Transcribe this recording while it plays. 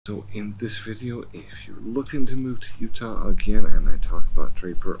So in this video, if you're looking to move to Utah again, and I talk about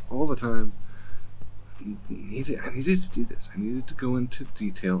Draper all the time, I needed to do this. I needed to go into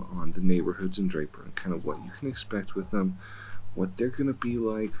detail on the neighborhoods in Draper and kind of what you can expect with them, what they're going to be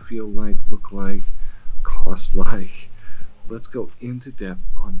like, feel like, look like, cost like. Let's go into depth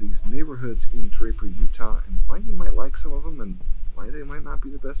on these neighborhoods in Draper, Utah, and why you might like some of them and why they might not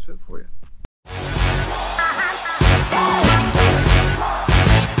be the best fit for you.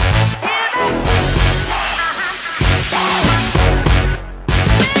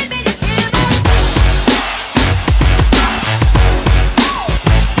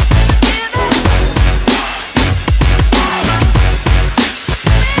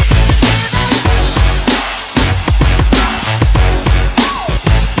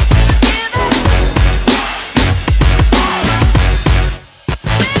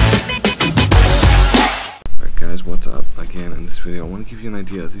 What's up? Again, in this video I want to give you an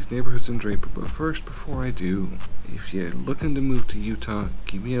idea of these neighborhoods in Draper, but first, before I do, if you're looking to move to Utah,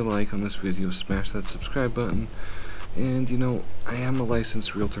 give me a like on this video, smash that subscribe button, and you know, I am a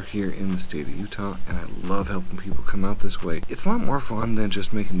licensed realtor here in the state of Utah, and I love helping people come out this way. It's a lot more fun than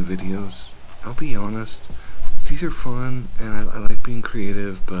just making the videos, I'll be honest. These are fun, and I like being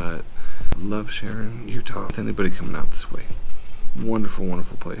creative, but I love sharing Utah with anybody coming out this way. Wonderful,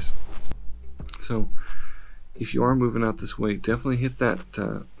 wonderful place. So, if you are moving out this way, definitely hit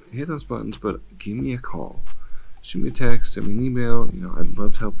hit those buttons, but give me a call. Shoot me a text, send me an email. You know, I'd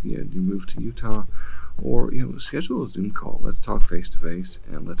love to help you move to Utah, or you know, schedule a Zoom call. Let's talk face to face,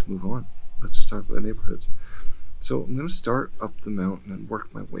 and let's move on. Let's just talk about the neighborhoods. So I'm going to start up the mountain and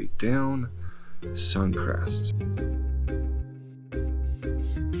work my way down Suncrest.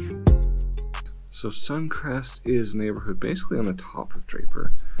 So Suncrest is a neighborhood basically on the top of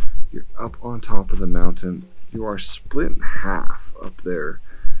Draper. You're up on top of the mountain. You are split in half up there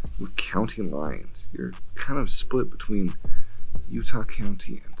with county lines. You're kind of split between Utah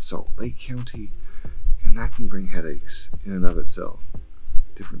County and Salt Lake County, and that can bring headaches in and of itself.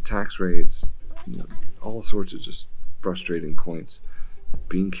 Different tax rates, you know, all sorts of just frustrating points.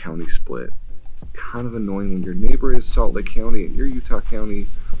 Being county split, it's kind of annoying when your neighbor is Salt Lake County and you're Utah County,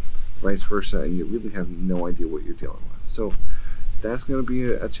 vice versa, and you really have no idea what you're dealing with. So that's going to be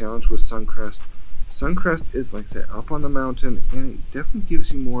a challenge with Suncrest. Suncrest is, like I said, up on the mountain, and it definitely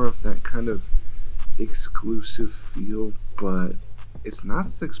gives you more of that kind of exclusive feel, but it's not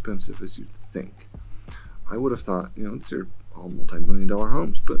as expensive as you'd think. I would have thought, you know, these are all multi-million-dollar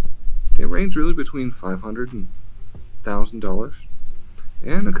homes, but they range really between $500 and $1,000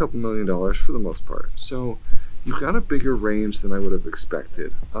 and a couple $1,000,000 for the most part. So you've got a bigger range than I would have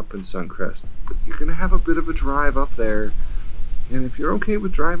expected up in Suncrest, but you're going to have a bit of a drive up there. And if you're okay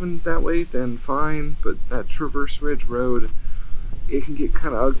with driving that way, then fine, but that Traverse Ridge Road, it can get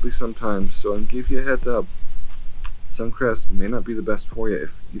kind of ugly sometimes, so I'll give you a heads up. Suncrest may not be the best for you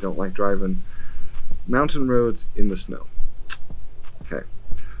if you don't like driving mountain roads in the snow. Okay,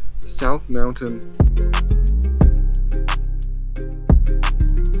 South Mountain.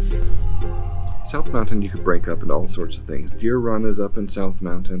 South Mountain you could break up into all sorts of things. Deer Run is up in South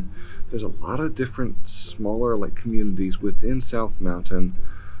Mountain. There's a lot of different smaller like communities within South Mountain,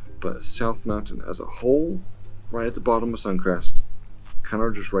 but South Mountain as a whole, right at the bottom of Suncrest, kind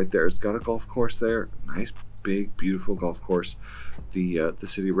of just right there. It's got a golf course there, nice big beautiful golf course. The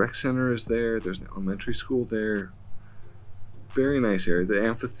city rec center is there. There's an elementary school there. Very nice area. The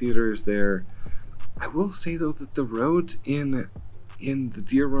amphitheater is there. I will say though that the roads in the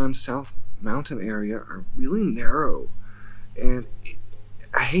Deer Run South Mountain area are really narrow, and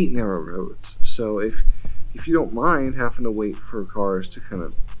I hate narrow roads. So if you don't mind having to wait for cars to kind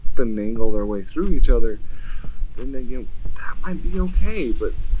of finagle their way through each other, then you know, that might be okay.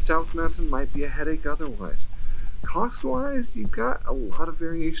 But South Mountain might be a headache otherwise. Cost wise, you've got a lot of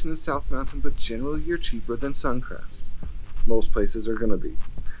variation in South Mountain, but generally you're cheaper than Suncrest. Most places are going to be.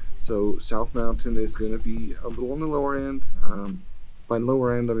 So South Mountain is going to be a little on the lower end. By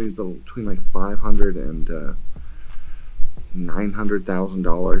lower end, I mean between like $500,000 and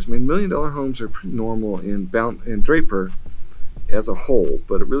 $900,000. I mean, $1 million homes are pretty normal in Draper as a whole,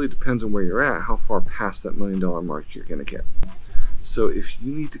 but it really depends on where you're at, how far past that $1 million mark you're going to get. So if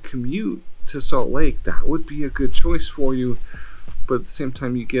you need to commute to Salt Lake, that would be a good choice for you, but at the same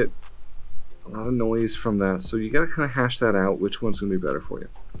time you get a lot of noise from that, so you got to kind of hash that out, which one's going to be better for you.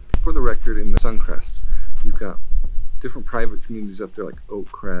 For the record, in the Suncrest, you've got different private communities up there like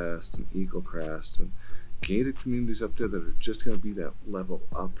Oakcrest and Eaglecrest, and gated communities up there that are just going to be that level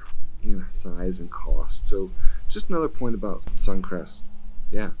up in size and cost. So just another point about Suncrest.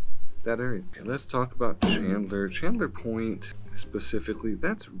 Yeah, that area. Okay, let's talk about Chandler. Chandler Point specifically,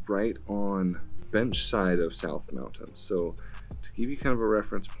 that's right on bench side of South Mountain. So to give you kind of a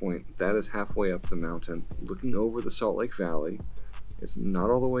reference point, that is halfway up the mountain, looking over the Salt Lake Valley. It's not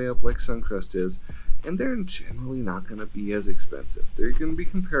all the way up like Suncrest is, and they're generally not going to be as expensive. They're going to be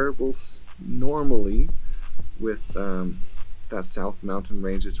comparable normally with that South Mountain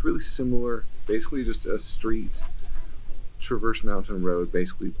range. It's really similar, basically just a street, Traverse Mountain Road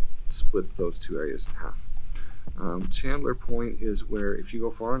basically splits those two areas in half. Chandler Point is where, if you go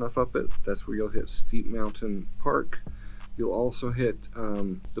far enough up it, that's where you'll hit Steep Mountain Park. You'll also hit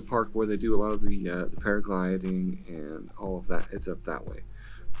the park where they do a lot of the paragliding and all of that. It's up that way.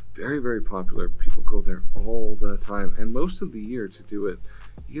 Very, very popular. People go there all the time, and most of the year to do it.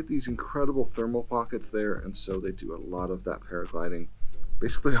 You get these incredible thermal pockets there, and so they do a lot of that paragliding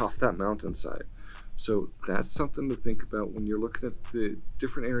basically off that mountainside. So that's something to think about when you're looking at the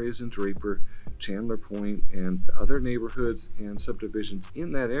different areas in Draper, Chandler Point, and the other neighborhoods and subdivisions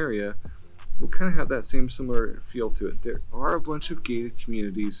in that area will kind of have that same similar feel to it. There are a bunch of gated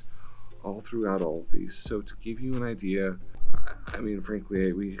communities all throughout all of these. So to give you an idea, I mean,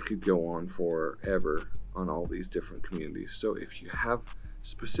 frankly, we could go on forever on all these different communities. So if you have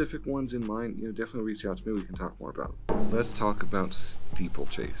specific ones in mind, definitely reach out to me. We can talk more about it. Let's talk about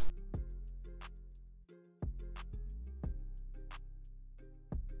Steeplechase.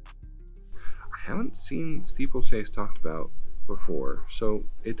 I haven't seen Steeplechase talked about before, so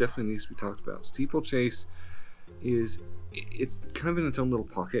it definitely needs to be talked about. Steeplechase it's kind of in its own little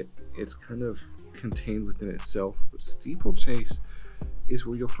pocket. It's kind of contained within itself, but Steeplechase is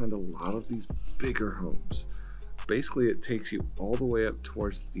where you'll find a lot of these bigger homes. Basically, it takes you all the way up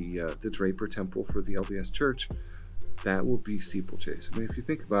towards the Draper Temple for the LDS Church. That will be Steeplechase. I mean, if you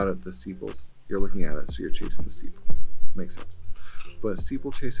think about it, the steeples, you're looking at it, so you're chasing the steeple. Makes sense. But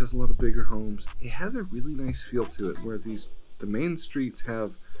Steeplechase has a lot of bigger homes. It has a really nice feel to it, where the main streets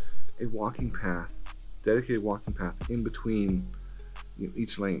have a walking path, dedicated walking path in between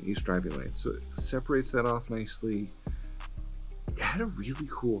each lane, each driving lane. So it separates that off nicely. It had a really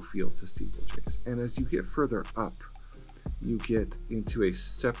cool feel to Steeplechase. And as you get further up, you get into a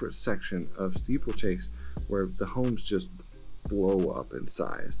separate section of Steeplechase where the homes just blow up in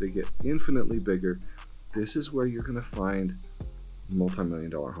size. They get infinitely bigger. This is where you're going to find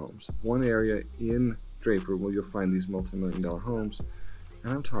multi-million-dollar homes. One area in Draper where you'll find these multi-million-dollar homes,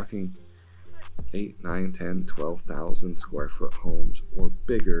 and I'm talking 8, 9, 10, 12,000 square foot homes or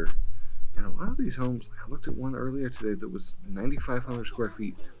bigger. And a lot of these homes, I looked at one earlier today that was 9,500 square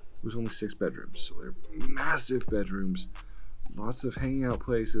feet. It was only 6 bedrooms, so they're massive bedrooms, lots of hangout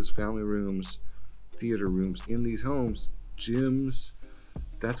places, family rooms, theater rooms in these homes, gyms.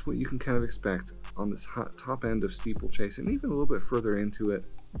 That's what you can kind of expect on this top end of Steeplechase, and even a little bit further into it,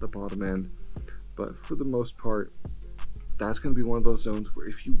 the bottom end. But for the most part, that's going to be one of those zones where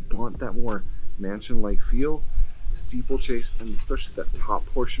if you want that more mansion-like feel, Steeplechase, and especially that top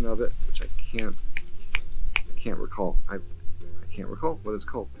portion of it, which I can't recall. I can't recall what it's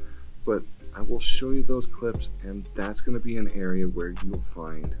called, but I will show you those clips, and that's going to be an area where you'll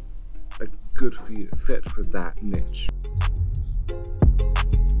find a good fit for that niche.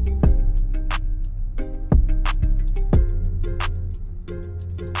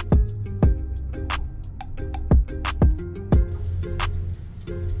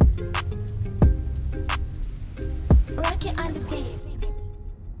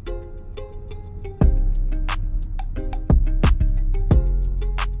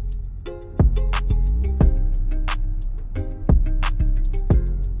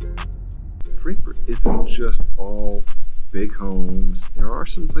 Draper isn't just all big homes. There are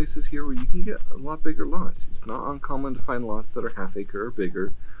some places here where you can get a lot bigger lots. It's not uncommon to find lots that are half acre or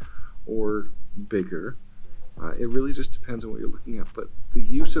bigger. It really just depends on what you're looking at, but the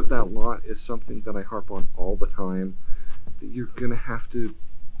use of that lot is something that I harp on all the time, that you're going to have to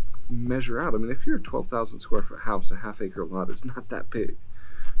measure out. I mean, if you're a 12,000 square foot house, a half acre lot is not that big.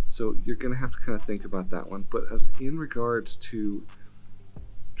 So you're going to have to kind of think about that one. But as in regards to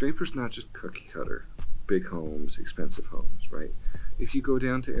Draper's not just cookie cutter, big homes, expensive homes, right? If you go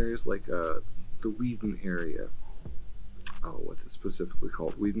down to areas like the Whedon area, what's it specifically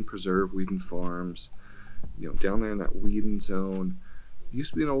called? Whedon Preserve, Whedon Farms, down there in that Whedon zone. It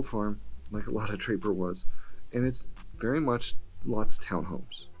used to be an old farm, like a lot of Draper was, and it's very much lots of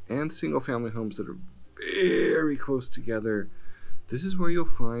townhomes and single family homes that are very close together. This is where you'll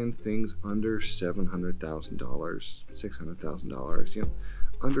find things under $700,000, $600,000,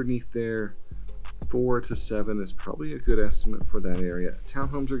 underneath there. 4 to 7 is probably a good estimate for that area.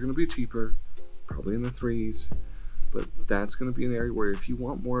 Townhomes are going to be cheaper, probably in the 3s, But that's going to be an area where if you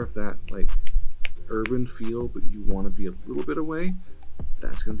want more of that like urban feel, but you want to be a little bit away,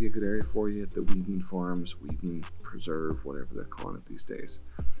 that's going to be a good area for you. The Whedon Farms, Whedon Preserve, whatever they're calling it these days.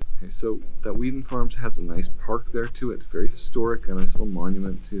 Okay, so that Whedon Farms has a nice park there to it, very historic, a nice little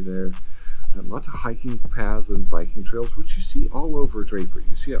monument to there. And lots of hiking paths and biking trails, which you see all over Draper.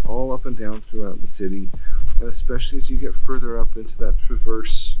 You see it all up and down throughout the city, and especially as you get further up into that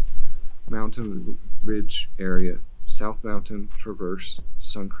Traverse Mountain Ridge area. South Mountain, Traverse,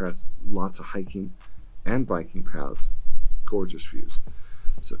 Suncrest, lots of hiking and biking paths, gorgeous views.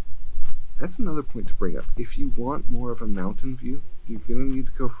 So that's another point to bring up. If you want more of a mountain view, you're going to need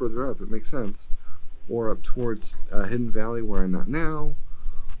to go further up, it makes sense, or up towards Hidden Valley where I'm at now,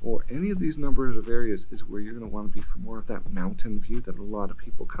 or any of these numbers of areas is where you're going to want to be for more of that mountain view that a lot of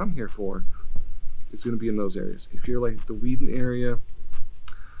people come here for. It's going to be in those areas. If you're like the Whedon area,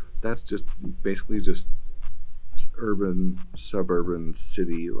 that's just basically just urban, suburban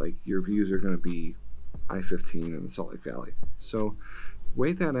city. Like your views are going to be I-15 and the Salt Lake Valley. So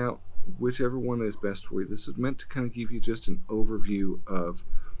weigh that out, whichever one is best for you. This is meant to kind of give you just an overview of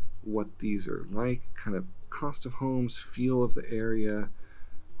what these are like, kind of cost of homes, feel of the area,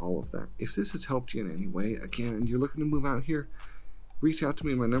 all of that. If this has helped you in any way, again, and you're looking to move out here, reach out to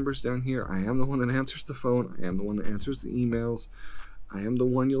me. My number's down here. I am the one that answers the phone. I am the one that answers the emails. I am the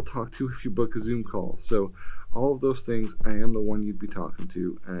one you'll talk to if you book a Zoom call. So all of those things, I am the one you'd be talking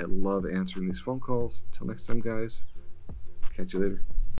to, and I love answering these phone calls. Until next time, guys, catch you later.